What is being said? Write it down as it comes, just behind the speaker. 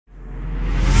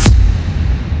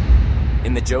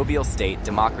In the jovial state,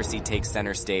 democracy takes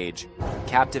center stage,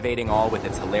 captivating all with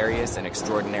its hilarious and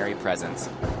extraordinary presence.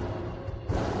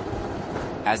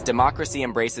 As democracy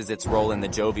embraces its role in the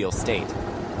jovial state,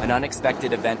 an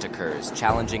unexpected event occurs,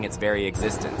 challenging its very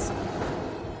existence.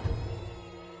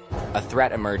 A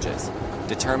threat emerges,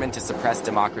 determined to suppress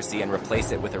democracy and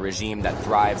replace it with a regime that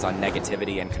thrives on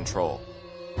negativity and control.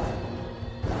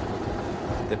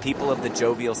 The people of the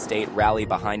jovial state rally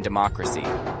behind democracy,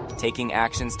 taking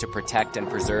actions to protect and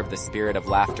preserve the spirit of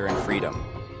laughter and freedom.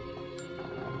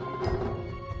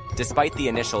 Despite the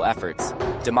initial efforts,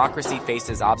 democracy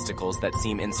faces obstacles that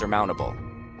seem insurmountable.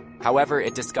 However,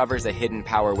 it discovers a hidden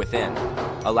power within,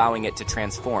 allowing it to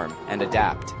transform and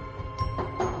adapt.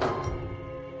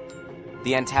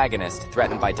 The antagonist,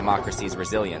 threatened by democracy's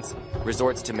resilience,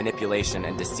 resorts to manipulation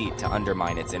and deceit to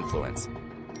undermine its influence.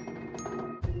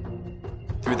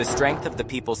 Through the strength of the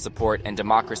people's support and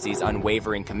democracy's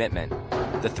unwavering commitment,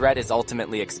 the threat is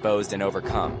ultimately exposed and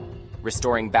overcome,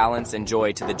 restoring balance and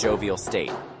joy to the jovial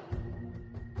state.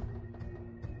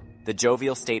 The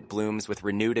jovial state blooms with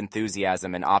renewed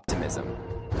enthusiasm and optimism,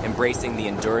 embracing the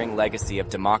enduring legacy of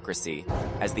democracy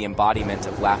as the embodiment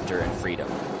of laughter and freedom.